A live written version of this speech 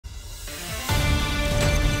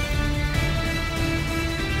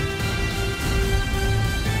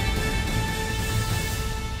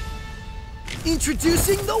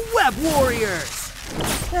Introducing the Web Warriors!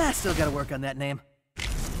 Still gotta work on that name.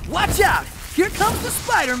 Watch out! Here comes the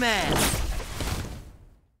Spider-Man!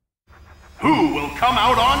 Who will come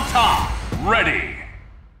out on top? Ready!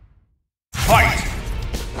 Fight!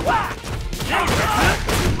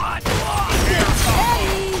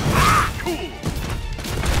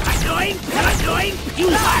 Annoying! You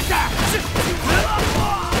bastard!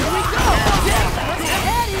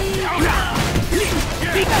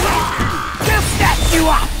 Here we go! We'll snatch you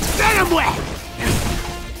up! Venom web!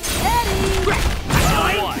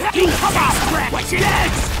 Annoying! You come on! What's your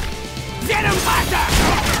legs? Venom bastard!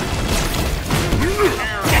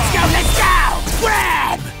 Let's go!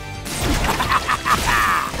 Grab!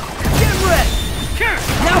 Get ready!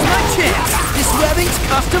 Now's my chance! This webbing's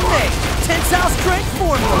custom made! Tensile strength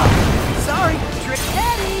formula! Sorry, Trick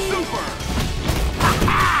Eddie! Super!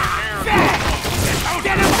 Bang!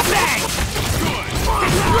 Venom bang!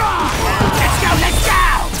 Let's go!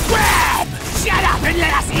 Grab! Shut up and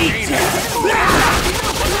let us eat you!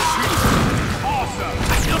 Awesome!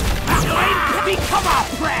 Become our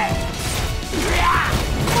prey!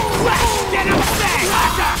 Venom bang!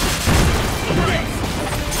 Arthur!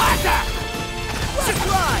 Let's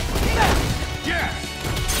ride! Yes!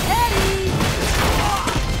 Eddie!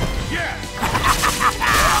 Yes!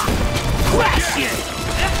 Question!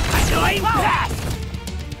 Annoying pass!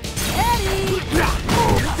 Eddie!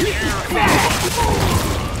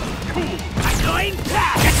 Annoying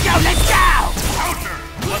pass! Let's go! Counter!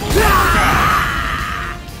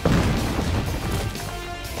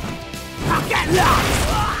 Get lost!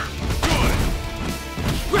 Good!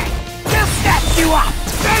 Great! We'll snatch you up!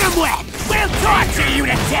 Venom web! We'll torture you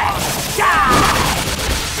to death! Die!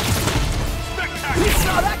 We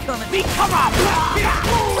saw that coming! Become a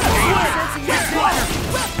Web ball!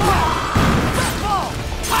 Web ball!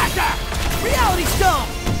 Arthur! Reality stone!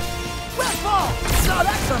 Web ball! Saw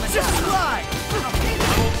that coming! Just slide!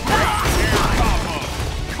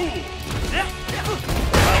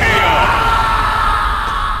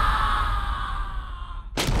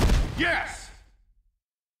 Yes!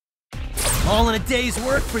 All in a day's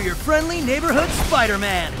work for your friendly neighborhood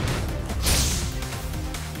Spider-Man!